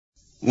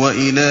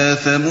وَإِلَى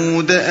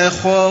ثَمُودَ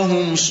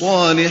أَخَاهُمْ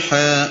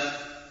صَالِحًا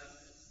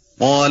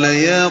قَالَ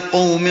يَا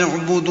قَوْمِ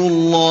اعْبُدُوا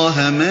اللَّهَ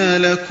مَا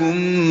لَكُمْ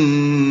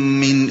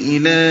مِنْ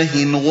إِلَٰهٍ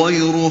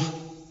غَيْرُهُ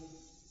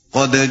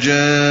قَدْ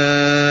جَاءَتْكُمْ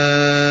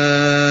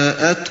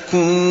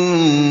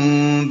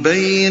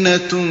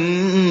بَيِّنَةٌ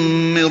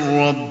مِّن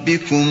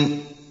رَّبِّكُمْ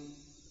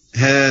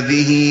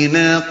هَٰذِهِ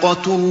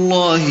نَاقَةُ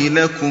اللَّهِ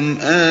لَكُمْ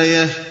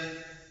آيَةً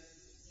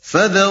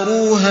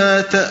فَذَرُوهَا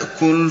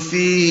تَأْكُلْ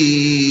فِي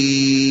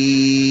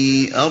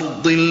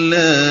أَرْضِ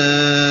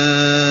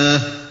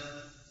اللَّهِ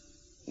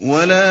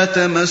وَلَا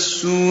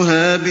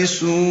تَمَسُّوهَا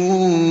بِسُوءٍ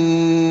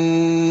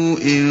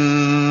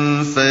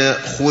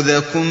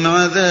فَيَأْخُذَكُمْ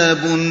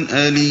عَذَابٌ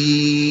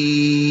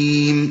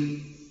أَلِيمٌ۔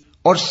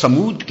 اور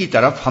سمود کی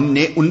طرف ہم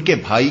نے ان کے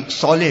بھائی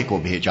صالح کو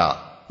بھیجا۔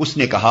 اس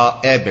نے کہا،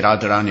 اے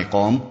برادران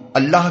قوم،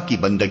 اللہ کی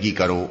بندگی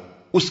کرو،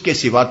 اس کے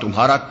سوا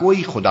تمہارا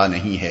کوئی خدا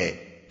نہیں ہے،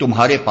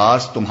 تمہارے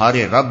پاس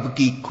تمہارے رب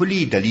کی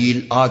کھلی دلیل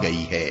آ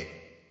گئی ہے۔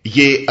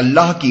 یہ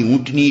اللہ کی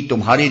اونٹنی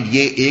تمہارے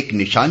لیے ایک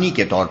نشانی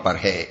کے طور پر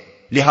ہے،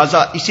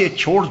 لہذا اسے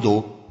چھوڑ دو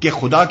کہ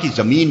خدا کی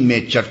زمین میں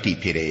چرتی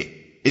پھرے،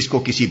 اس کو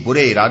کسی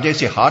برے ارادے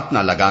سے ہاتھ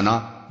نہ لگانا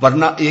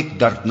ورنہ ایک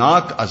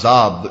دردناک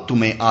عذاب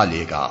تمہیں آ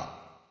لے گا۔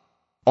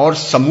 اور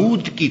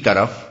سمود کی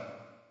طرف،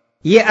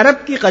 یہ عرب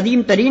کی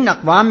قدیم ترین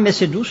اقوام میں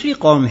سے دوسری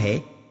قوم ہے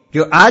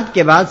جو عاد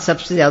کے بعد سب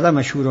سے زیادہ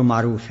مشہور و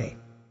معروف ہے۔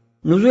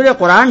 نزول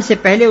قرآن سے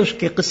پہلے اس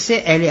کے قصے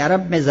اہل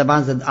عرب میں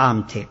زبان زد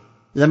عام تھے۔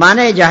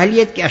 زمانہ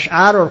جاہلیت کے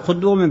اشعار اور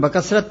خطبوں میں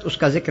بکثرت اس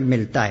کا ذکر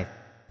ملتا ہے۔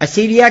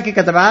 اسیریا کے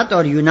کتبات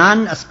اور یونان،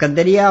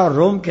 اسکندریہ اور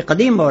روم کے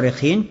قدیم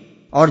مورخین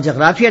اور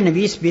جغرافیہ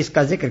نویس بھی اس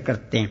کا ذکر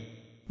کرتے ہیں۔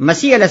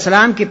 مسیح علیہ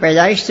السلام کی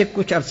پیدائش سے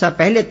کچھ عرصہ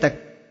پہلے تک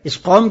اس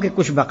قوم کے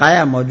کچھ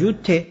بقایا موجود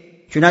تھے،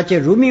 چنانچہ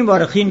رومی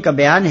مورخین کا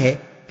بیان ہے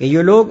کہ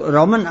یہ لوگ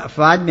رومن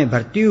افواج میں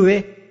بھرتی ہوئے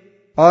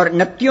اور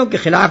نبطیوں کے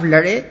خلاف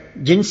لڑے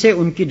جن سے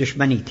ان کی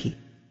دشمنی تھی۔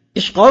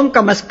 اس قوم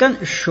کا مسکن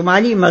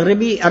شمالی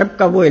مغربی عرب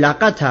کا وہ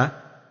علاقہ تھا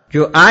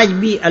جو آج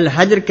بھی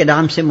الحجر کے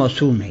نام سے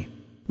موسوم ہے۔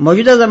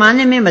 موجودہ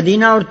زمانے میں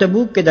مدینہ اور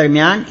تبوک کے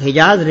درمیان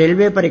حجاز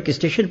ریلوے پر ایک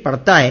اسٹیشن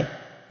پڑتا ہے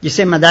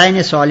جسے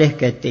مدائن صالح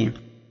کہتے ہیں۔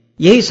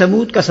 یہی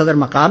سمود کا صدر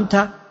مقام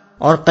تھا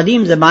اور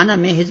قدیم زمانہ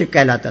میں حجر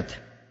کہلاتا تھا۔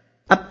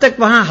 اب تک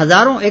وہاں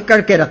ہزاروں ایکڑ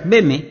کے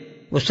رقبے میں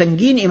وہ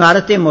سنگین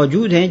عمارتیں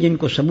موجود ہیں جن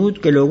کو سمود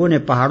کے لوگوں نے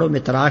پہاڑوں میں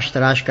تراش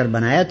تراش کر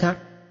بنایا تھا،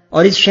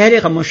 اور اس شہر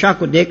خاموشاں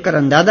کو دیکھ کر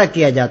اندازہ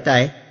کیا جاتا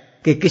ہے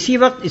کہ کسی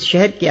وقت اس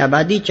شہر کی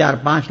آبادی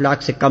 4-5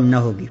 لاکھ سے کم نہ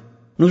ہوگی۔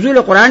 نزول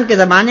قرآن کے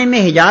زمانے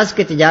میں حجاز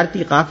کے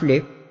تجارتی قافلے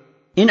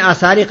ان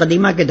آثار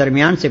قدیمہ کے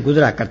درمیان سے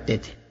گزرا کرتے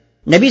تھے۔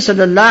 نبی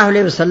صلی اللہ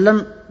علیہ وسلم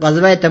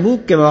غزوہ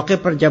تبوک کے موقع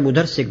پر جب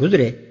ادھر سے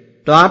گزرے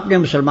تو آپ نے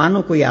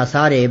مسلمانوں کو یہ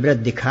آثار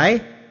عبرت دکھائے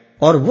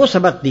اور وہ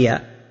سبق دیا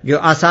جو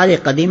آثار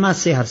قدیمہ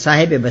سے ہر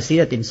صاحب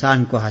بصیرت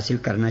انسان کو حاصل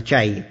کرنا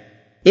چاہیے۔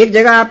 ایک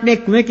جگہ آپ نے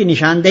کنویں کی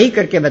نشاندہی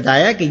کر کے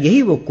بتایا کہ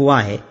یہی وہ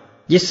کنواں ہے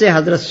جس سے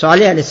حضرت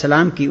صالح علیہ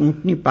السلام کی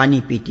اونٹنی پانی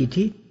پیتی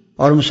تھی،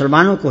 اور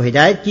مسلمانوں کو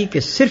ہدایت کی کہ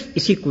صرف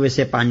اسی کنویں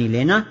سے پانی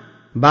لینا،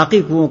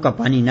 باقی کنووں کا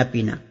پانی نہ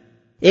پینا۔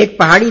 ایک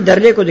پہاڑی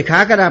درے کو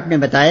دکھا کر آپ نے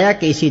بتایا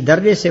کہ اسی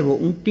درے سے وہ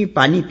اونٹنی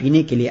پانی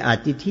پینے کے لیے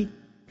آتی تھی،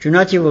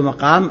 چنانچہ وہ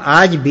مقام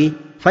آج بھی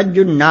فج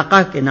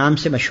الناقہ کے نام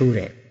سے مشہور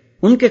ہے۔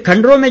 ان کے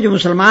کھنڈروں میں جو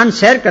مسلمان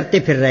سیر کرتے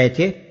پھر رہے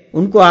تھے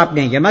ان کو آپ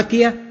نے جمع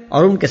کیا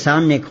اور ان کے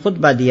سامنے ایک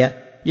خطبہ دیا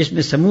جس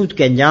میں سمود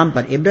کے انجام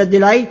پر عبرت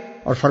دلائی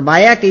اور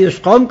فرمایا کہ یہ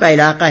اس قوم کا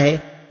علاقہ ہے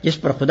جس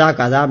پر خدا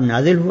کا عذاب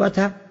نازل ہوا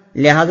تھا،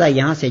 لہذا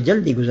یہاں سے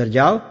جلدی گزر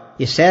جاؤ،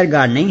 یہ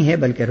سیرگاہ نہیں ہے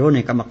بلکہ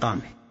رونے کا مقام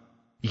ہے۔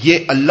 یہ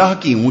اللہ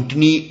کی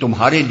اونٹنی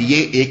تمہارے لیے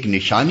ایک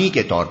نشانی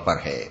کے طور پر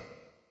ہے۔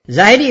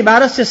 ظاہری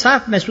عبارت سے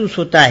صاف محسوس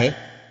ہوتا ہے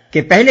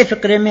کہ پہلے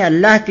فقرے میں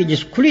اللہ کی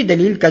جس کھلی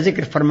دلیل کا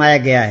ذکر فرمایا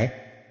گیا ہے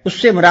اس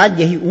سے مراد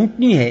یہی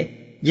اونٹنی ہے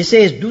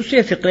جسے اس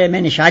دوسرے فقرے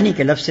میں نشانی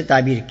کے لفظ سے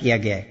تعبیر کیا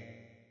گیا ہے۔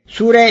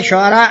 سورہ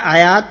شعراء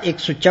آیات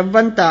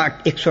 154 تا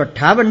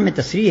 158 میں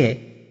تصریح ہے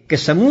کہ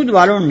سمود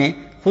والوں نے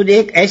خود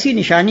ایک ایسی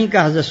نشانی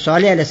کا حضرت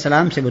صالح علیہ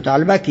السلام سے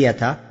مطالبہ کیا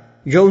تھا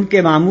جو ان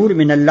کے مامور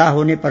من اللہ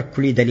ہونے پر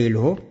کھلی دلیل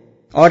ہو،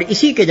 اور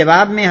اسی کے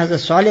جواب میں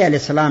حضرت صالح علیہ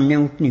السلام نے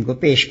اونٹنی کو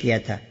پیش کیا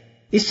تھا۔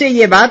 اس سے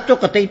یہ بات تو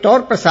قطعی طور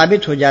پر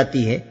ثابت ہو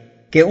جاتی ہے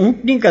کہ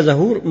اونٹنی کا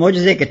ظہور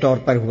معجزے کے طور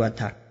پر ہوا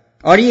تھا،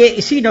 اور یہ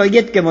اسی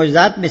نوعیت کے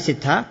معجزات میں سے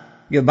تھا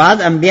جو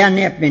بعض انبیاء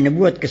نے اپنے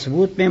نبوت کے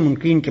ثبوت میں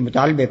منکرین کے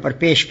مطالبے پر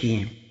پیش کیے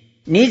ہیں۔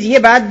 نیز یہ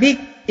بات بھی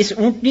اس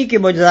اونٹنی کی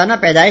معجزانہ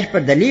پیدائش پر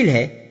دلیل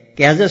ہے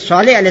کہ حضرت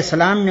صالح علیہ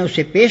السلام نے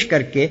اسے پیش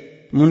کر کے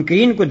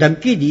منکرین کو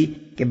دھمکی دی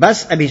کہ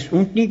بس اب اس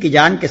اونٹنی کی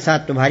جان کے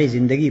ساتھ تمہاری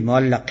زندگی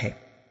معلق ہے،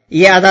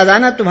 یہ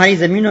آزادانہ تمہاری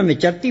زمینوں میں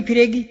چرتی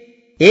پھرے گی،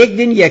 ایک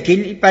دن یہ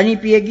اکیلی پانی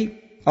پیے گی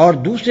اور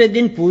دوسرے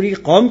دن پوری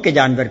قوم کے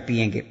جانور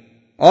پیئیں گے،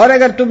 اور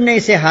اگر تم نے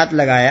اسے ہاتھ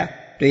لگایا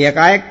تو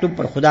یکایک تم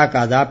پر خدا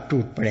کا عذاب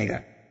ٹوٹ پڑے گا۔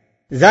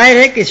 ظاہر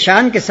ہے کہ اس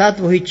شان کے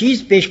ساتھ وہی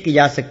چیز پیش کی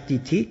جا سکتی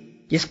تھی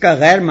جس کا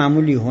غیر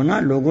معمولی ہونا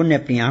لوگوں نے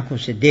اپنی آنکھوں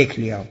سے دیکھ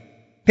لیا ہو۔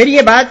 پھر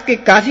یہ بات کہ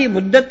کافی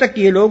مدت تک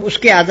یہ لوگ اس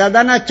کے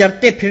آزادانہ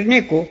چرتے پھرنے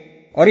کو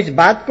اور اس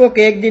بات کو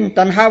کہ ایک دن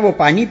تنہا وہ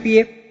پانی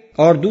پیے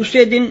اور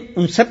دوسرے دن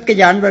ان سب کے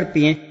جانور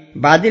پیئیں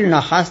بادل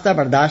ناخواستہ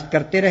برداشت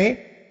کرتے رہے،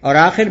 اور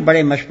آخر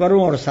بڑے مشوروں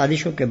اور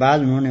سازشوں کے بعد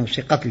انہوں نے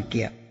اسے قتل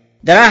کیا۔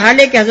 درا حال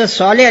ہے کہ حضرت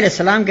صالح علیہ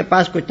السلام کے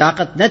پاس کوئی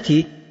طاقت نہ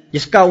تھی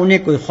جس کا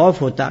انہیں کوئی خوف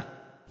ہوتا۔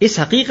 اس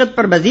حقیقت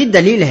پر مزید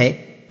دلیل ہے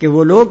کہ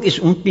وہ لوگ اس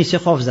اونٹنی سے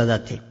خوف زدہ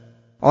تھے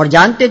اور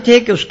جانتے تھے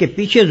کہ اس کے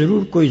پیچھے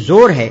ضرور کوئی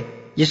زور ہے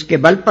جس کے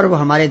بل پر وہ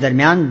ہمارے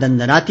درمیان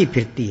دندناتی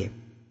پھرتی ہے،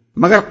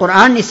 مگر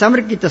قرآن اس امر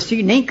کی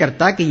تصریح نہیں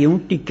کرتا کہ یہ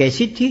اونٹنی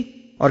کیسی تھی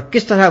اور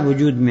کس طرح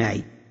وجود میں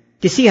آئی۔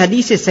 کسی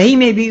حدیث صحیح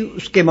میں بھی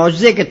اس کے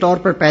معجزے کے طور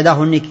پر پیدا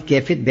ہونے کی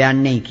کیفیت بیان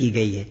نہیں کی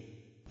گئی ہے،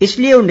 اس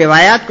لیے ان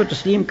روایات کو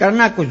تسلیم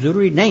کرنا کچھ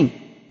ضروری نہیں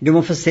جو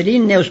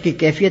مفسرین نے اس کی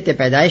کیفیت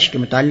پیدائش کے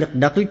متعلق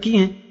نقل کی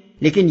ہیں،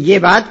 لیکن یہ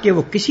بات کہ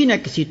وہ کسی نہ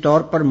کسی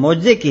طور پر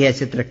معجزے کی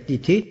حیثیت رکھتی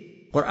تھی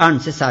قرآن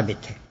سے ثابت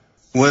ہے۔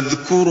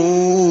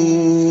 وَاذْكُرُوا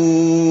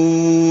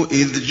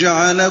إِذْ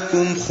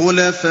جَعَلَكُمْ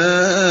خُلَفَاءَ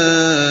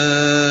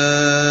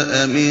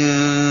مِن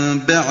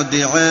بَعْدِ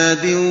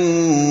عَادٍ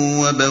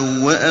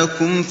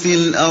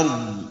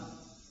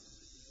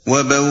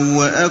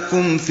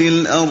وَبَوَّأَكُمْ فِي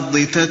الْأَرْضِ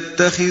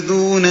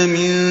تَتَّخِذُونَ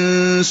مِن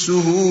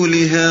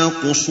سُهُولِهَا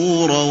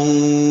قُصُورًا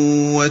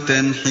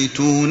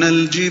وَتَنْحِتُونَ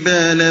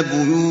الْجِبَالَ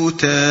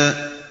بُيُوتًا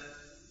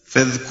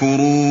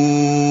فَاذْكُرُوا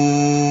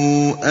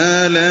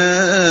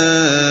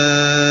آلَاءَ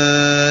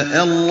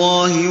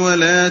اللَّهِ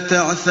وَلَا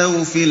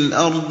تَعْثَوْا فِي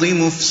الْأَرْضِ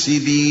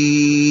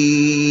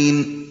مُفْسِدِينَ۔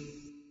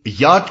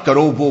 یاد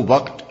کرو وہ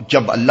وقت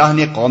جب اللہ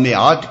نے قوم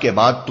عاد کے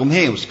بعد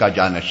تمہیں اس کا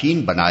جانشین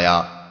بنایا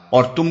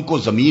اور تم کو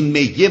زمین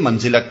میں یہ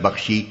منزلت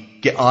بخشی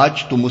کہ آج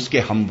تم اس کے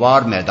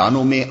ہموار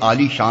میدانوں میں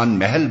عالی شان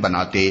محل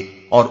بناتے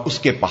اور اس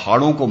کے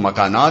پہاڑوں کو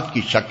مکانات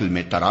کی شکل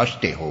میں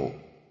تراشتے ہو،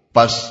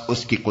 پس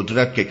اس کی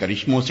قدرت کے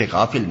کرشموں سے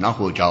غافل نہ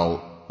ہو جاؤ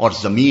اور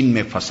زمین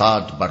میں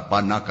فساد برپا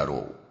نہ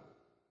کرو،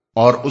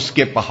 اور اس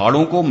کے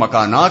پہاڑوں کو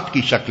مکانات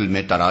کی شکل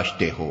میں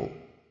تراشتے ہو۔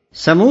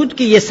 سمود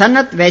کی یہ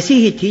صنعت ویسی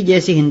ہی تھی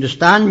جیسی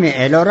ہندوستان میں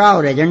ایلورا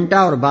اور ایجنٹا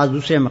اور بعض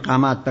دوسرے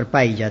مقامات پر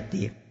پائی جاتی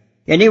ہے،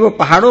 یعنی وہ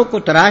پہاڑوں کو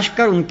تراش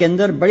کر ان کے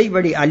اندر بڑی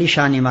بڑی عالی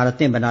شان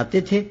عمارتیں بناتے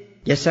تھے،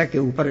 جیسا کہ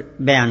اوپر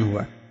بیان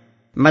ہوا۔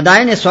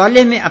 مدائن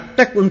صالح میں اب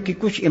تک ان کی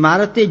کچھ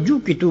عمارتیں جو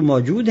کی تو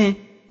موجود ہیں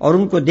اور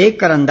ان کو دیکھ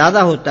کر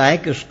اندازہ ہوتا ہے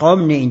کہ اس قوم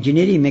نے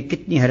انجینئرنگ میں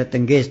کتنی حیرت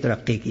انگیز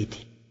ترقی کی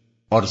تھی۔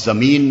 اور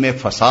زمین میں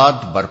فساد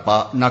برپا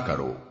نہ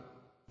کرو،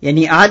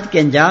 یعنی عاد کے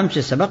انجام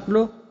سے سبق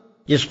لو۔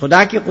 جس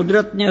خدا کی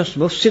قدرت نے اس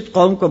مفسد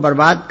قوم کو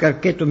برباد کر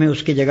کے تمہیں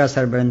اس کی جگہ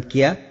سربلند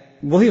کیا،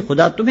 وہی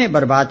خدا تمہیں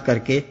برباد کر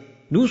کے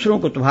دوسروں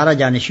کو تمہارا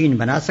جانشین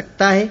بنا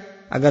سکتا ہے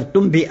اگر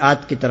تم بھی عاد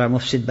کی طرح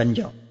مفسد بن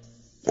جاؤ۔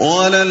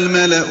 قال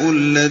الملأ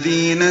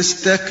الذين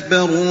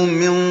استكبروا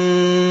من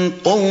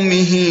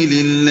قومه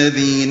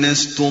للذين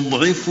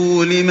استضعفوا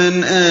لمن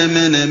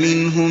آمن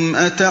منهم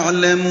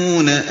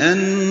أتعلمون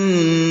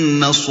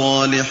أن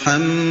صالحا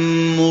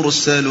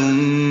مرسل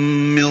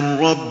من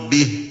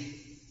ربه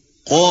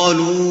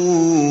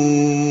قالوا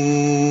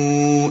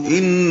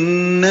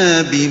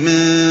إنا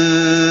بما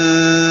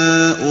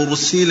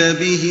أرسل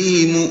به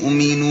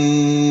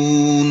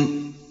مؤمنون۔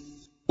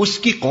 اس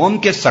کی قوم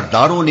کے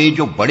سرداروں نے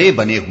جو بڑے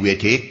بنے ہوئے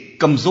تھے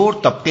کمزور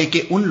طبقے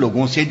کے ان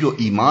لوگوں سے جو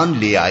ایمان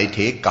لے آئے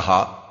تھے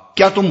کہا،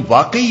 کیا تم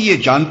واقعی یہ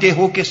جانتے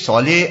ہو کہ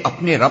صالح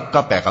اپنے رب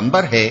کا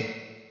پیغمبر ہے؟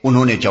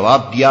 انہوں نے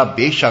جواب دیا،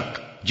 بے شک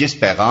جس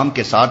پیغام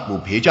کے ساتھ وہ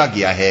بھیجا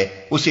گیا ہے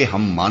اسے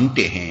ہم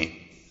مانتے ہیں۔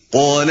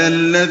 قال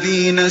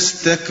الذين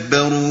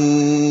استكبروا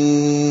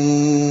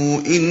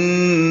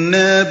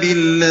إنا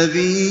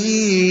بالذي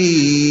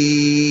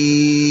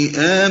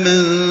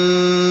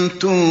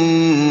آمنتم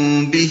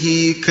به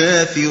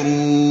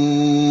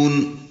كافرون۔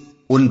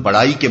 ان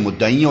بڑائی کے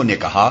مدعیوں نے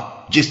کہا،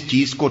 جس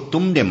چیز کو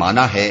تم نے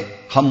مانا ہے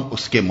ہم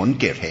اس کے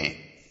منکر ہیں۔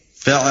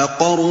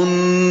 فعقروا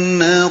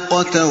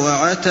الناقة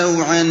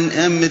وعتوا عن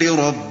أمر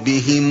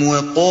ربهم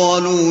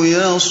وقالوا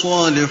يا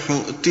صالح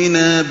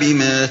ائتنا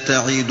بما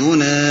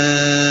تعدنا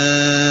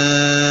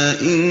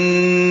إن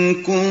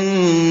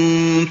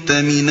كنت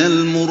من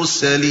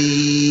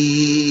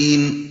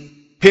المرسلين۔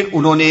 پھر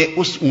انہوں نے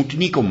اس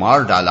اونٹنی کو مار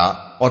ڈالا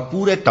اور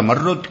پورے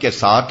تمرد کے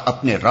ساتھ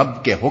اپنے رب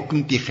کے حکم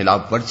کی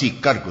خلاف ورزی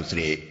کر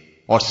گزرے،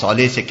 اور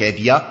صالح سے کہہ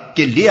دیا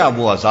کہ لے آ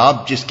وہ عذاب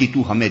جس کی تو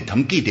ہمیں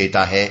دھمکی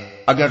دیتا ہے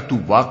اگر تو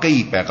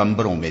واقعی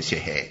پیغمبروں میں سے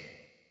ہے۔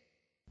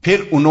 پھر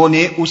انہوں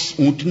نے اس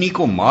اونٹنی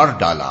کو مار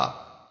ڈالا۔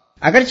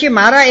 اگرچہ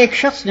مارا ایک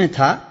شخص نے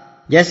تھا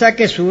جیسا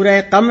کہ سورہ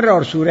قمر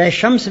اور سورہ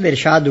شمس میں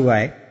ارشاد ہوا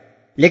ہے،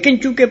 لیکن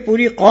چونکہ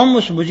پوری قوم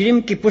اس مجرم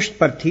کی پشت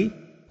پر تھی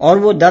اور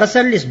وہ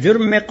دراصل اس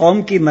جرم میں قوم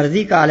کی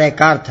مرضی کا اعلی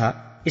کار تھا،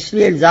 اس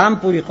لیے الزام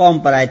پوری قوم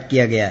پر عائد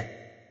کیا گیا ہے۔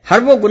 ہر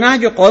وہ گناہ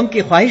جو قوم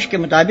کی خواہش کے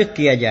مطابق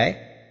کیا جائے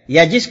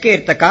یا جس کے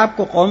ارتکاب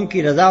کو قوم کی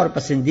رضا اور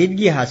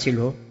پسندیدگی حاصل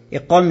ہو،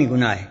 ایک قومی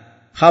گناہ ہے،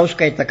 خواہ اس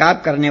کا ارتکاب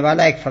کرنے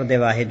والا ایک فرد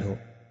واحد ہو۔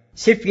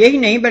 صرف یہی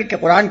نہیں بلکہ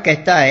قرآن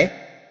کہتا ہے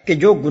کہ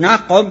جو گناہ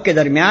قوم کے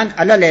درمیان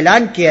علل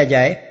اعلان کیا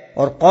جائے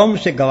اور قوم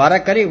اسے گوارا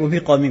کرے وہ بھی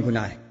قومی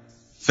گناہ ہے۔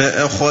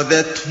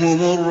 فَأَخَذَتْهُمُ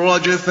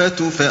الرَّجْفَةُ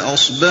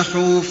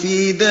فَأَصْبَحُوا فِي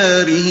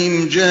دَارِهِمْ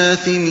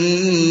جَاثِمِينَ۔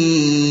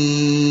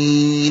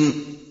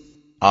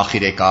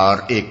 آخر کار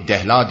ایک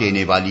دہلا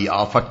دینے والی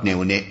آفت نے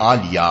انہیں آ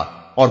لیا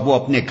اور وہ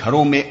اپنے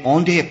گھروں میں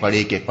اوندھے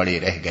پڑے کے پڑے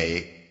رہ گئے۔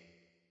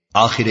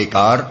 آخر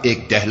کار ایک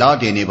دہلا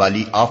دینے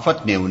والی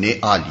آفت نے انہیں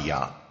آ لیا۔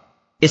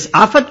 اس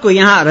آفت کو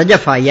یہاں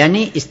رجفہ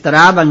یعنی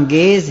اضطراب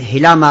انگیز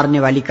ہلا مارنے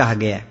والی کہا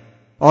گیا ہے،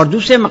 اور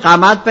دوسرے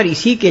مقامات پر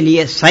اسی کے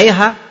لیے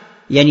صیحہ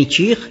یعنی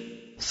چیخ،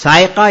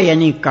 صاعقہ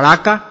یعنی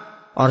کڑاکا،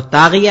 اور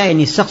طاغیہ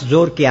یعنی سخت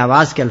زور کی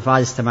آواز کے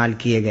الفاظ استعمال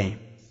کیے گئے ہیں۔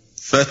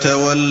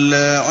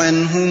 فَتَوَلَّى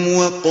عَنْهُمْ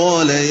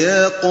وَقَالَ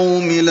يَا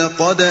قَوْمِ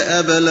لَقَدْ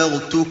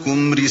أَبْلَغْتُكُمْ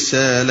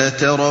رِسَالَةَ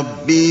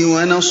رَبِّي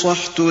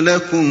وَنَصَحْتُ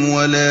لَكُمْ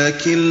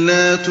وَلَكِنْ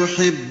لَا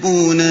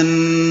تُحِبُّونَ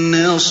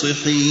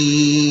النَّاصِحِينَ۔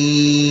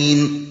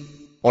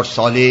 اور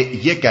صالح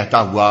یہ کہتا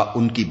ہوا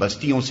ان کی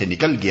بستیوں سے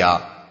نکل گیا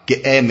کہ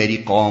اے میری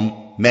قوم،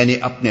 میں نے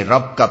اپنے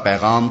رب کا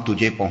پیغام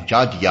تجھے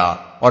پہنچا دیا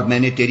اور میں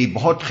نے تیری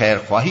بہت خیر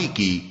خواہی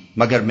کی،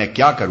 مگر میں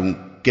کیا کروں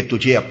کہ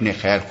تجھے اپنے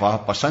خیر خواہ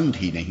پسند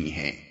ہی نہیں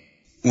ہیں۔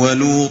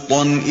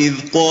 وَلُوطًا إِذْ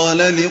قَالَ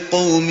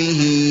لِقَوْمِهِ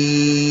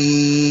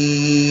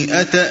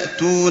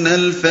أَتَأْتُونَ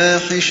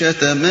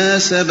الْفَاحِشَةَ مَا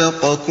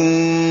سَبَقَكُم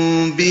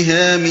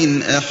بِهَا مِنْ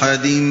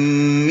أَحَدٍ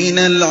مِّنَ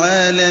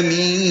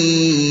الْعَالَمِينَ۔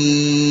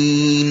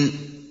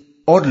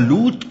 اور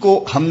لوط کو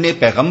ہم نے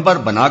پیغمبر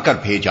بنا کر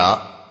بھیجا،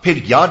 پھر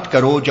یاد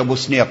کرو جب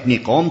اس نے اپنی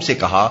قوم سے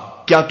کہا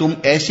کیا تم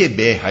ایسے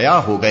بے حیا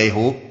ہو گئے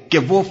ہو کہ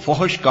وہ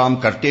فحش کام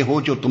کرتے ہو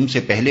جو تم سے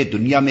پہلے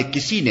دنیا میں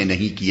کسی نے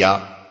نہیں کیا؟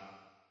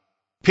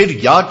 پھر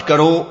یاد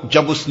کرو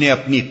جب اس نے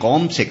اپنی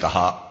قوم سے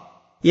کہا۔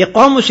 یہ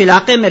قوم اس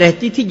علاقے میں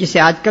رہتی تھی جسے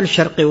آج کل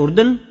شرق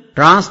اردن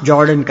ٹرانس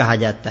جارڈن کہا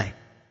جاتا ہے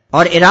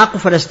اور عراق و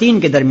فلسطین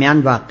کے درمیان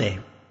واقع ہے۔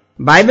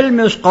 بائبل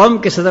میں اس قوم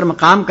کے صدر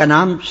مقام کا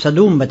نام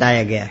سدوم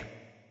بتایا گیا ہے،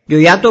 جو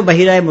یا تو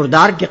بحیرہ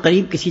مردار کے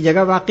قریب کسی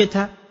جگہ واقع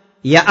تھا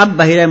یا اب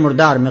بحیرہ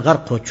مردار میں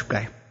غرق ہو چکا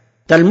ہے۔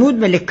 تلمود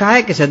میں لکھا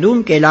ہے کہ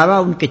سدوم کے علاوہ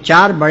ان کے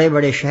 4 بڑے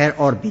بڑے شہر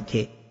اور بھی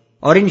تھے،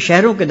 اور ان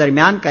شہروں کے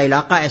درمیان کا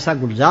علاقہ ایسا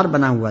گلزار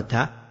بنا ہوا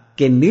تھا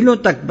کہ میلوں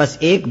تک بس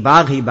ایک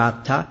باغ ہی باغ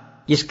تھا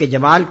جس کے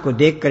جمال کو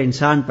دیکھ کر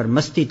انسان پر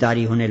مستی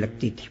طاری ہونے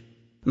لگتی تھی۔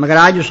 مگر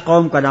آج اس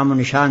قوم کا نام و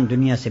نشان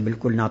دنیا سے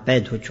بالکل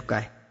ناپید ہو چکا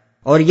ہے،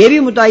 اور یہ بھی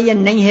متعین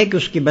نہیں ہے کہ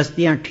اس کی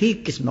بستیاں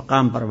ٹھیک کس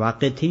مقام پر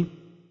واقع تھیں۔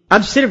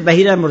 اب صرف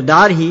بحیرہ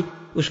مردار ہی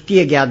اس کی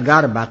ایک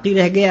یادگار باقی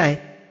رہ گیا ہے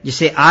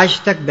جسے آج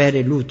تک بحر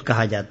لوط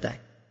کہا جاتا ہے۔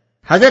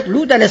 حضرت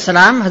لوط علیہ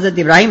السلام حضرت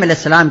ابراہیم علیہ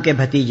السلام کے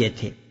بھتیجے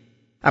تھے۔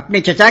 اپنے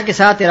چچا کے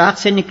ساتھ عراق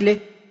سے نکلے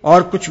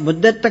اور کچھ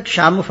مدت تک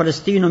شام و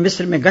فلسطین و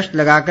مصر میں گشت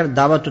لگا کر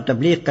دعوت و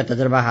تبلیغ کا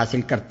تجربہ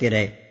حاصل کرتے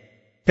رہے۔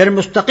 پھر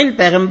مستقل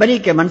پیغمبری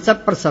کے منصب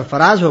پر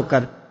سرفراز ہو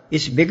کر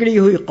اس بگڑی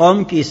ہوئی قوم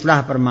کی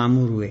اصلاح پر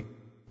مامور ہوئے۔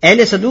 اہل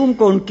سدوم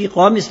کو ان کی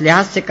قوم اس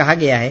لحاظ سے کہا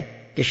گیا ہے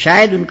کہ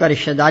شاید ان کا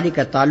رشتہ داری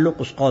کا تعلق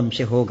اس قوم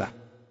سے ہوگا۔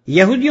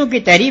 یہودیوں کی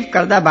تحریف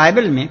کردہ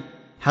بائبل میں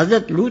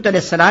حضرت لوط علیہ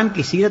السلام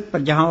کی سیرت پر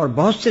جہاں اور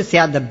بہت سے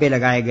سیاہ دبے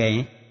لگائے گئے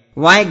ہیں،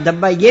 وہاں ایک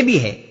دبا یہ بھی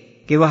ہے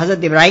کہ وہ حضرت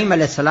ابراہیم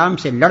علیہ السلام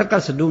سے لڑ کر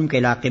سدوم کے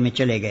علاقے میں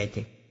چلے گئے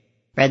تھے۔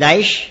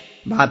 پیدائش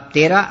باب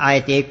 13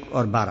 آیت 1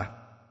 اور 12۔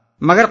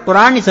 مگر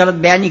قرآن اس غلط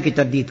بیانی کی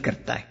تردید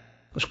کرتا ہے۔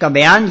 اس کا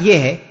بیان یہ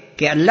ہے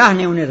کہ اللہ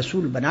نے انہیں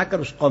رسول بنا کر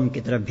اس قوم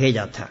کی طرف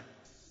بھیجا تھا۔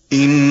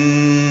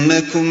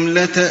 انکم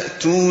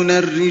لتأتون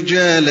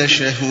الرجال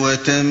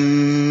شہوة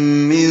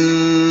من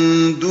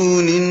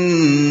دون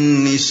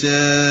النساء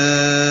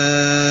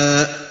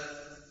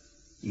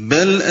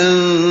بل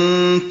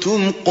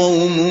انتم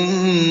قوم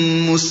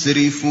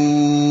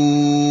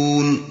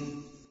مسرفون۔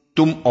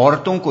 تم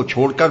عورتوں کو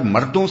چھوڑ کر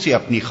مردوں سے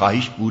اپنی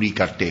خواہش پوری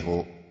کرتے ہو،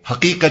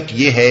 حقیقت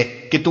یہ ہے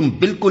کہ تم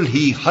بالکل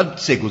ہی حد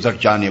سے گزر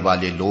جانے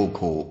والے لوگ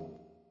ہو۔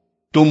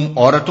 تم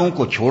عورتوں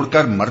کو چھوڑ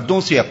کر مردوں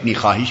سے اپنی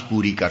خواہش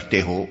پوری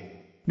کرتے ہو۔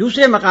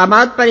 دوسرے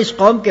مقامات پر اس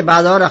قوم کے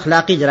بعد اور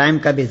اخلاقی جرائم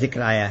کا بھی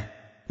ذکر آیا ہے،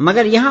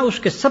 مگر یہاں اس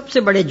کے سب سے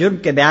بڑے جرم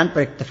کے بیان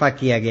پر اکتفا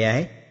کیا گیا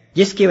ہے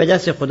جس کی وجہ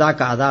سے خدا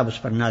کا عذاب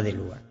اس پر نازل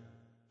ہوا۔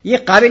 یہ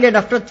قابل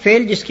نفرت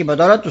فعل جس کی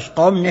بدولت اس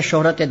قوم نے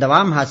شہرت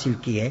دوام حاصل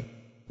کی ہے،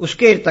 اس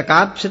کے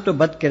ارتکاب سے تو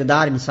بد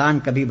کردار انسان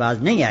کبھی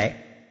باز نہیں آئے،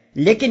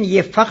 لیکن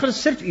یہ فخر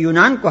صرف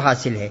یونان کو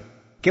حاصل ہے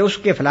کہ اس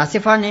کے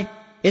فلاسفہ نے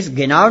اس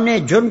گھناؤنے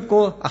جرم کو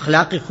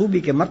اخلاقی خوبی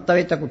کے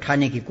مرتبے تک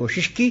اٹھانے کی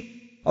کوشش کی،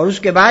 اور اس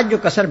کے بعد جو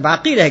کسر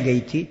باقی رہ گئی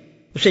تھی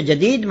اسے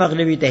جدید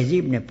مغربی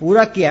تہذیب نے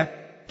پورا کیا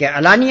کہ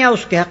علانیہ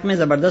اس کے حق میں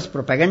زبردست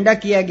پروپیگنڈا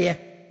کیا گیا،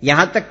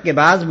 یہاں تک کہ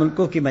بعض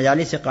ملکوں کی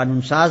مجالس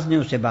قانون ساز نے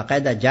اسے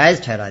باقاعدہ جائز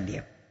ٹھہرا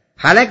دیا۔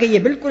 حالانکہ یہ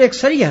بالکل ایک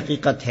صریح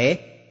حقیقت ہے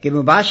کہ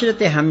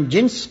مباشرت ہم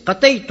جنس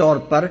قطعی طور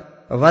پر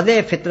وضع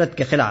فطرت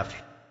کے خلاف ہے۔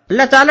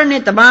 اللہ تعالیٰ نے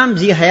تمام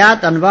ذی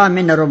حیات انواع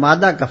میں نر و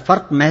مادہ کا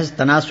فرق محض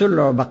تناسل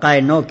اور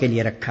بقائے نو کے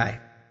لیے رکھا ہے،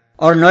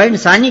 اور نوع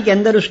انسانی کے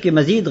اندر اس کی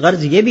مزید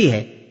غرض یہ بھی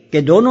ہے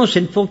کہ دونوں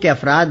صنفوں کے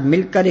افراد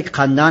مل کر ایک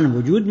خاندان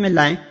وجود میں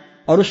لائیں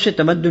اور اس سے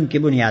تمدن کی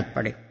بنیاد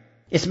پڑے۔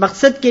 اس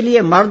مقصد کے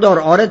لیے مرد اور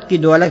عورت کی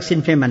 2 الگ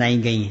صنفیں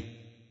بنائی گئی ہیں،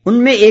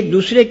 ان میں ایک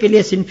دوسرے کے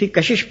لیے صنفی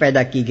کشش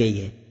پیدا کی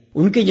گئی ہے،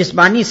 ان کی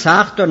جسمانی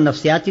ساخت اور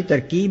نفسیاتی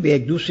ترکیب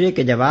ایک دوسرے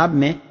کے جواب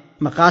میں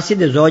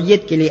مقاصد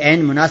زوجیت کے لیے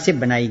عین مناسب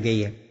بنائی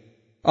گئی ہے،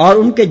 اور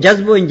ان کے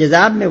جذب و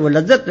انجذاب میں وہ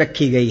لذت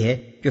رکھی گئی ہے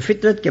جو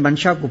فطرت کے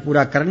منشا کو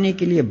پورا کرنے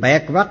کے لیے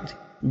بیک وقت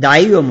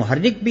داعی و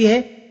محرک بھی ہے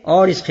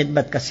اور اس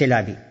خدمت کا صلہ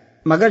بھی۔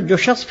 مگر جو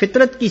شخص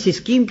فطرت کی اس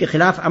اسکیم کے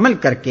خلاف عمل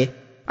کر کے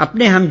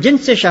اپنے ہم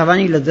جنس سے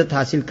شہوانی لذت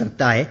حاصل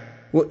کرتا ہے،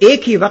 وہ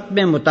ایک ہی وقت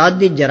میں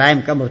متعدد جرائم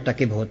کا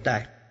مرتکب ہوتا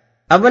ہے۔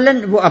 اولاً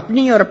وہ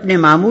اپنی اور اپنے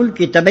معمول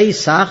کی طبعی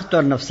ساخت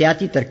اور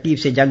نفسیاتی ترکیب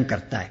سے جنگ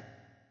کرتا ہے،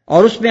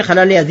 اور اس میں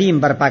خلل عظیم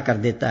برپا کر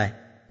دیتا ہے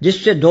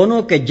جس سے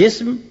دونوں کے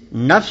جسم،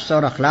 نفس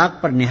اور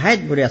اخلاق پر نہایت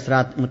برے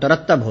اثرات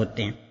مترتب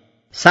ہوتے ہیں۔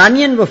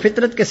 ثانیاً وہ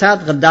فطرت کے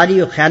ساتھ غداری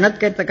اور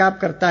خیانت کا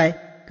ارتکاب کرتا ہے،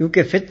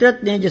 کیونکہ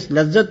فطرت نے جس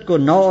لذت کو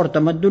نو اور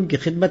تمدن کی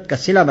خدمت کا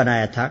صلہ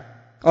بنایا تھا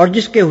اور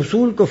جس کے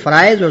حصول کو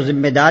فرائض اور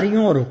ذمہ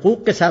داریوں اور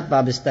حقوق کے ساتھ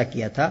وابستہ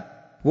کیا تھا،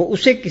 وہ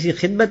اسے کسی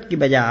خدمت کی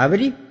بجا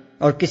آوری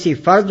اور کسی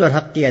فرض اور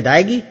حق کی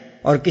ادائیگی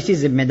اور کسی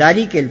ذمہ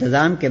داری کے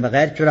التزام کے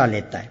بغیر چرا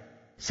لیتا ہے۔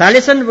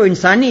 ثالثاً وہ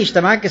انسانی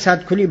اجتماع کے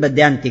ساتھ کھلی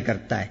بددیانتی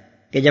کرتا ہے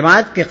کہ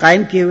جماعت کے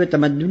قائم کیے ہوئے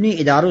تمدنی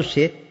اداروں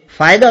سے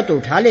فائدہ تو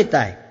اٹھا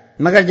لیتا ہے،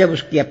 مگر جب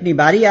اس کی اپنی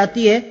باری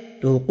آتی ہے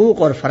تو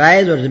حقوق اور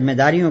فرائض اور ذمہ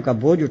داریوں کا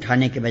بوجھ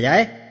اٹھانے کے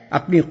بجائے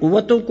اپنی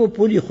قوتوں کو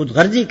پوری خود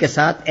غرضی کے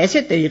ساتھ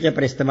ایسے طریقے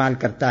پر استعمال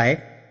کرتا ہے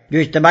جو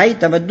اجتماعی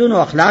تمدن و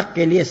اخلاق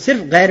کے لیے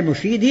صرف غیر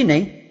مفید ہی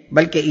نہیں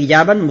بلکہ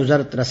ایجاباً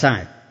مضرت رساں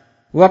ہے۔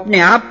 وہ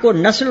اپنے آپ کو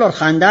نسل اور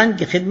خاندان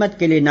کی خدمت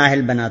کے لیے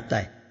نااہل بناتا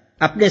ہے،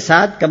 اپنے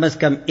ساتھ کم از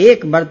کم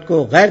ایک مرد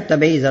کو غیر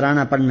طبعی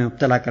زرانہ پن میں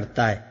مبتلا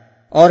کرتا ہے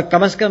اور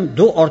کم از کم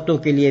 2 عورتوں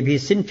کے لیے بھی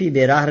صنفی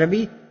بے راہ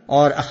روی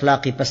اور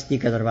اخلاقی پستی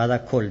کا دروازہ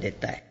کھول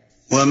دیتا ہے۔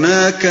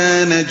 وما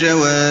كان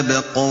جواب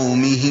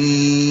قومه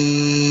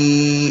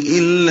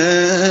إلا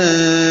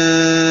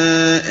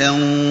أن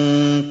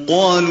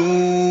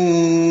قالوا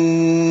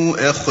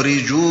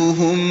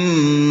أخرجوهم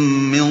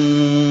من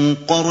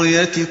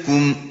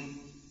قريتكم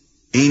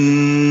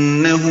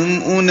إنهم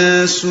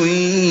أناس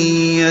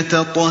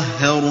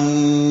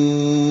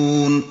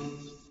يتطهرون۔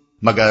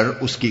 مگر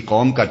اس کی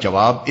قوم کا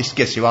جواب اس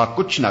کے سوا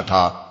کچھ نہ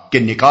تھا کہ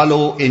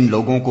نکالو ان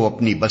لوگوں کو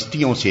اپنی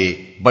بستیوں سے،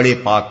 بڑے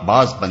پاک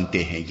باز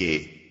بنتے ہیں یہ۔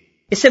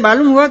 اس سے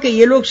معلوم ہوا کہ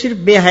یہ لوگ صرف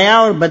بے حیا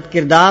اور بد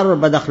کردار اور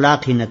بد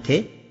اخلاق ہی نہ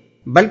تھے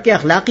بلکہ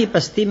اخلاقی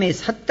پستی میں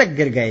اس حد تک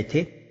گر گئے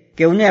تھے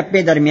کہ انہیں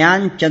اپنے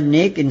درمیان چند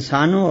نیک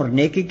انسانوں اور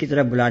نیکی کی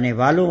طرف بلانے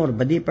والوں اور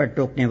بدی پر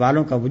ٹوکنے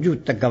والوں کا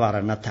وجود تک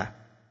گوارا نہ تھا۔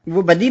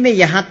 وہ بدی میں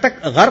یہاں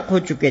تک غرق ہو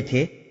چکے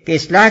تھے کہ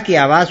اصلاح کی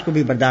آواز کو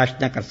بھی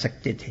برداشت نہ کر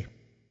سکتے تھے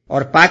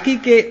اور پاکی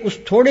کے اس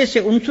تھوڑے سے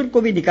عنصر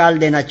کو بھی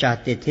نکال دینا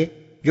چاہتے تھے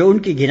جو ان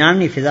کی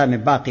گھناؤنی فضا میں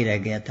باقی رہ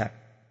گیا تھا۔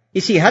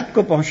 اسی حد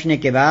کو پہنچنے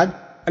کے بعد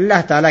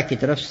اللہ تعالیٰ کی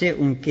طرف سے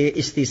ان کے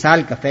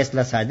استیصال کا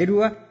فیصلہ صادر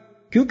ہوا،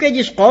 کیونکہ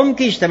جس قوم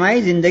کی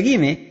اجتماعی زندگی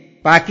میں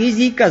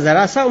پاکیزگی کا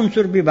ذرا سا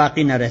عنصر بھی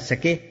باقی نہ رہ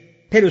سکے،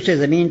 پھر اسے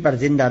زمین پر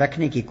زندہ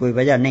رکھنے کی کوئی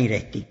وجہ نہیں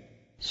رہتی۔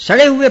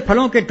 سڑے ہوئے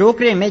پھلوں کے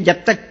ٹوکرے میں جب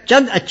تک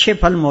چند اچھے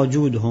پھل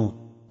موجود ہوں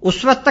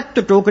اس وقت تک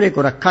تو ٹوکرے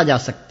کو رکھا جا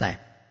سکتا ہے،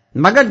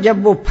 مگر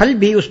جب وہ پھل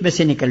بھی اس میں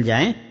سے نکل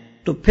جائیں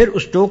تو پھر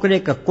اس ٹوکرے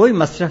کا کوئی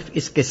مصرف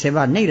اس کے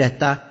سوا نہیں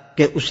رہتا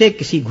کہ اسے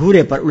کسی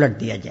گھورے پر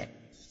الٹ دیا جائے۔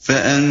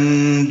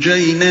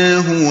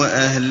 فَأَنجَيْنَاهُ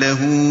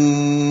وَأَهْلَهُ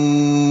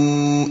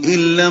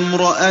إِلَّا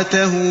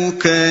امْرَأَتَهُ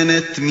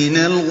كَانَتْ مِنَ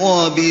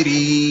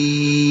الْغَابِرِينَ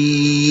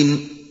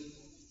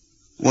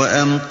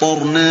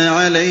وَأَمْطَرْنَا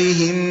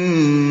عَلَيْهِمْ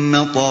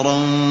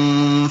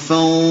مَطَرًا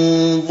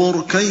فَانظُرْ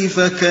كَيْفَ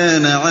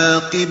كَانَ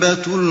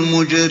عَاقِبَةُ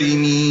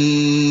الْمُجْرِمِينَ۔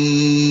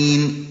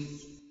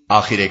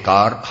 آخر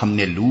کار ہم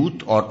نے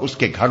لوط اور اس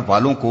کے گھر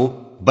والوں کو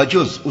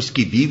بجز اس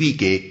کی بیوی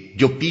کے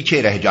جو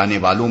پیچھے رہ جانے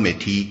والوں میں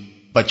تھی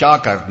بچا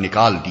کر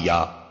نکال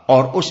دیا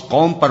اور اس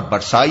قوم پر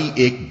برسائی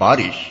ایک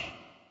بارش،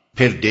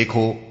 پھر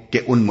دیکھو کہ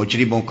ان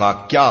مجرموں کا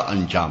کیا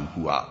انجام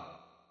ہوا۔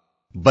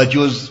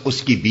 بجز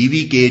اس کی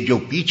بیوی کے جو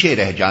پیچھے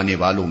رہ جانے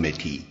والوں میں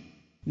تھی۔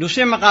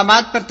 دوسرے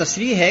مقامات پر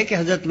تصریح ہے کہ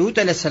حضرت لوط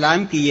علیہ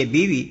السلام کی یہ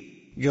بیوی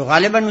جو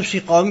غالباً اسی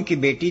قوم کی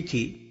بیٹی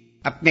تھی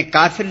اپنے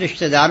کافر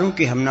رشتہ داروں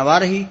کی ہمنوا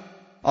رہی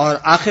اور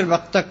آخر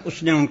وقت تک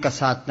اس نے ان کا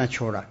ساتھ نہ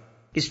چھوڑا۔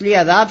 اس لیے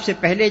عذاب سے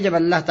پہلے جب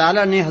اللہ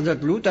تعالیٰ نے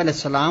حضرت لوط علیہ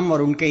السلام اور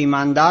ان کے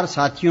ایماندار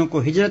ساتھیوں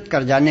کو ہجرت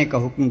کر جانے کا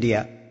حکم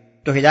دیا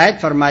تو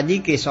ہدایت فرما دی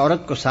کہ اس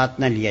عورت کو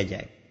ساتھ نہ لیا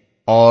جائے۔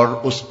 اور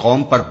اس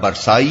قوم پر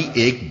برسائی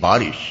ایک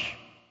بارش۔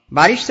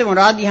 بارش سے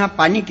مراد یہاں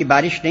پانی کی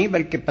بارش نہیں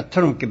بلکہ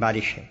پتھروں کی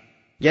بارش ہے،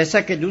 جیسا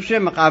کہ دوسرے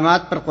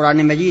مقامات پر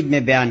قرآن مجید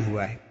میں بیان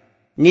ہوا ہے۔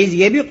 نیز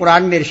یہ بھی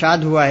قرآن میں ارشاد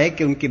ہوا ہے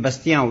کہ ان کی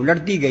بستیاں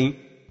الٹ دی گئیں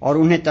اور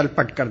انہیں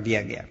تلپٹ کر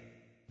دیا گیا۔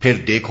 پھر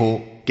دیکھو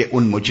کہ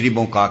ان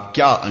مجرموں کا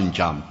کیا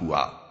انجام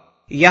ہوا۔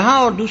 یہاں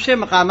اور دوسرے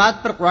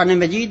مقامات پر قرآن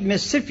مجید میں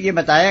صرف یہ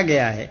بتایا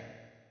گیا ہے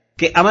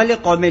کہ عمل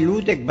قوم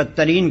لوط ایک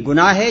بدترین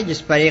گناہ ہے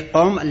جس پر ایک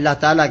قوم اللہ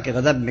تعالیٰ کے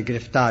غضب میں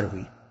گرفتار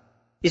ہوئی۔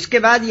 اس کے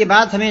بعد یہ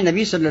بات ہمیں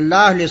نبی صلی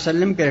اللہ علیہ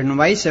وسلم کے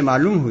رہنمائی سے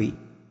معلوم ہوئی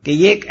کہ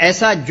یہ ایک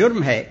ایسا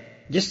جرم ہے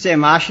جس سے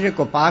معاشرے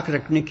کو پاک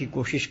رکھنے کی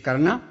کوشش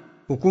کرنا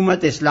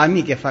حکومت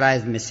اسلامی کے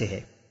فرائض میں سے ہے،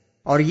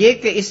 اور یہ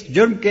کہ اس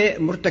جرم کے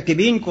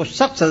مرتکبین کو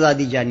سخت سزا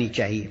دی جانی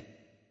چاہیے۔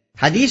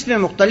 حدیث میں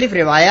مختلف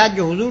روایات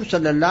جو حضور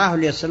صلی اللہ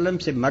علیہ وسلم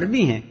سے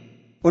مروی ہیں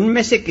ان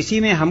میں سے کسی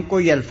میں ہم کو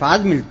یہ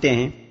الفاظ ملتے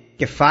ہیں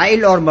کہ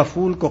فاعل اور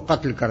مفعول کو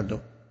قتل کر دو،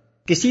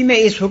 کسی میں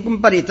اس حکم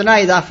پر اتنا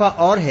اضافہ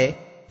اور ہے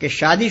کہ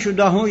شادی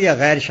شدہ ہوں یا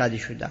غیر شادی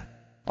شدہ،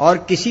 اور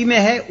کسی میں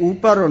ہے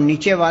اوپر اور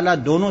نیچے والا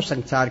دونوں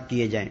سنسار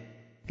کیے جائیں۔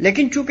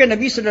 لیکن چونکہ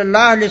نبی صلی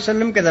اللہ علیہ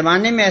وسلم کے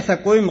زمانے میں ایسا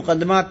کوئی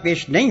مقدمہ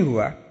پیش نہیں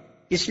ہوا،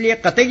 اس لیے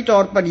قطعی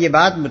طور پر یہ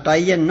بات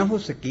متعین نہ ہو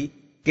سکی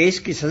کہ اس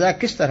کی سزا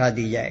کس طرح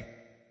دی جائے۔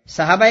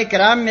 صحابہ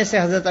کرام میں سے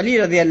حضرت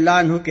علی رضی اللہ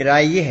عنہ کی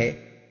رائے یہ ہے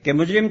کہ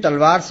مجرم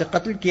تلوار سے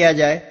قتل کیا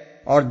جائے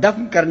اور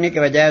دفن کرنے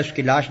کے بجائے اس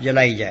کی لاش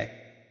جلائی جائے۔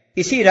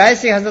 اسی رائے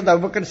سے حضرت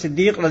ابوبکر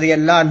صدیق رضی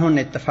اللہ عنہ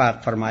نے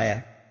اتفاق فرمایا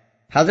ہے۔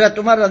 حضرت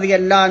عمر رضی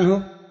اللہ عنہ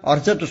اور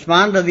حضرت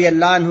عثمان رضی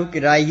اللہ عنہ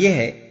کی رائے یہ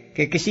ہے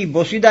کہ کسی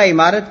بوسیدہ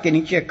عمارت کے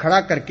نیچے کھڑا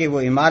کر کے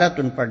وہ عمارت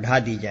ان پر ڈھا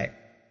دی جائے۔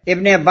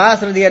 ابن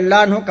عباس رضی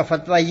اللہ عنہ کا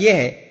فتویٰ یہ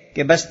ہے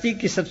کہ بستی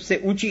کی سب سے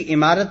اونچی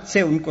عمارت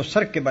سے ان کو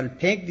سر کے بل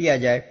پھینک دیا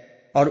جائے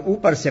اور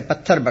اوپر سے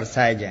پتھر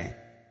برسائے جائیں۔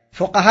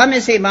 فقہا میں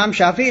سے امام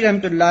شافعی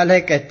رحمۃ اللہ علیہ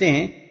کہتے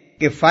ہیں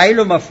کہ فاعل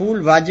و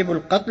مفعول واجب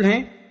القتل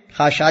ہیں،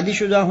 خواہ شادی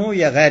شدہ ہوں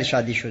یا غیر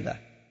شادی شدہ۔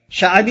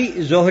 شعبی،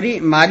 زہری،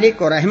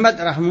 مالک اور احمد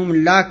رحمہ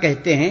اللہ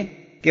کہتے ہیں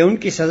کہ ان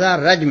کی سزا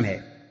رجم ہے۔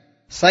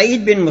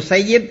 سعید بن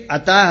مسیب،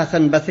 عطا،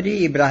 حسن بصری،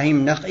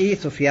 ابراہیم نخعی،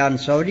 سفیان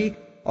ثوری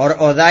اور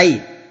اوزاعی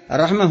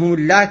رحمہ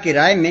اللہ کی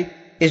رائے میں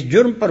اس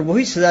جرم پر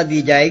وہی سزا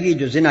دی جائے گی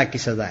جو زنا کی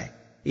سزا ہے،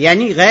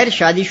 یعنی غیر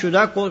شادی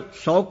شدہ کو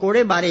 100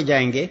 کوڑے مارے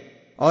جائیں گے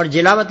اور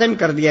جلاوطن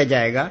کر دیا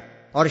جائے گا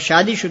اور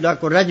شادی شدہ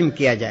کو رجم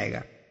کیا جائے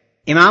گا۔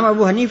 امام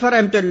ابو حنیفہ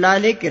رحمۃ اللہ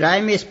علیہ کی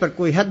رائے میں اس پر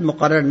کوئی حد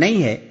مقرر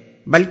نہیں ہے،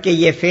 بلکہ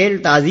یہ فعل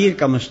تعزیر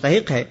کا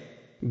مستحق ہے،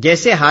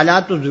 جیسے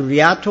حالات و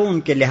ضروریات ہوں ان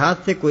کے لحاظ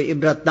سے کوئی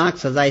عبرتناک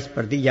سزا اس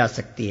پر دی جا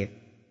سکتی ہے۔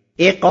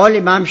 ایک قول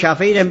امام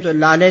شافعی رحمۃ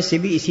اللہ علیہ سے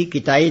بھی اسی کی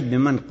تائید میں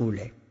منقول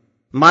ہے۔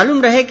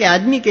 معلوم رہے کہ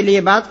آدمی کے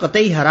لیے بات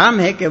قطعی حرام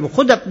ہے کہ وہ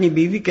خود اپنی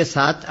بیوی کے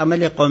ساتھ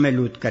عمل قوم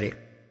لوط کرے۔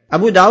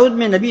 ابو داؤد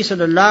میں نبی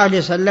صلی اللہ علیہ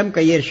وسلم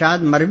کا یہ ارشاد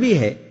مروی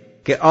ہے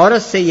کہ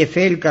عورت سے یہ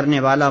فعل کرنے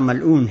والا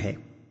ملعون ہے۔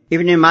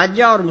 ابن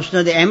ماجہ اور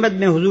مسند احمد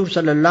میں حضور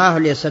صلی اللہ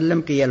علیہ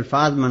وسلم کے یہ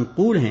الفاظ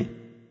منقول ہیں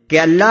کہ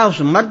اللہ اس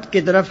مرد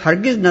کی طرف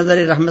ہرگز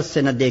نظر رحمت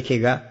سے نہ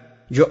دیکھے گا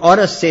جو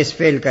عورت سے اس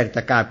فعل کا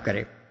ارتکاب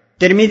کرے۔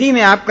 ترمذی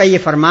میں آپ کا یہ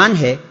فرمان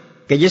ہے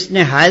کہ جس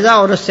نے حائضہ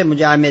عورت سے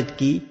مجامعت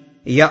کی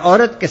یا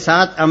عورت کے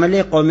ساتھ عمل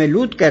قوم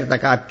لوط کا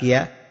ارتکاب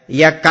کیا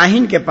یا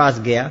کاہن کے پاس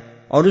گیا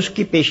اور اس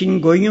کی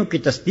پیشین گوئیوں کی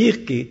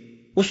تصدیق کی،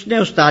 اس نے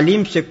اس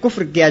تعلیم سے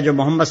کفر کیا جو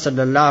محمد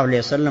صلی اللہ علیہ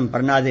وسلم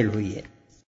پر نازل ہوئی ہے۔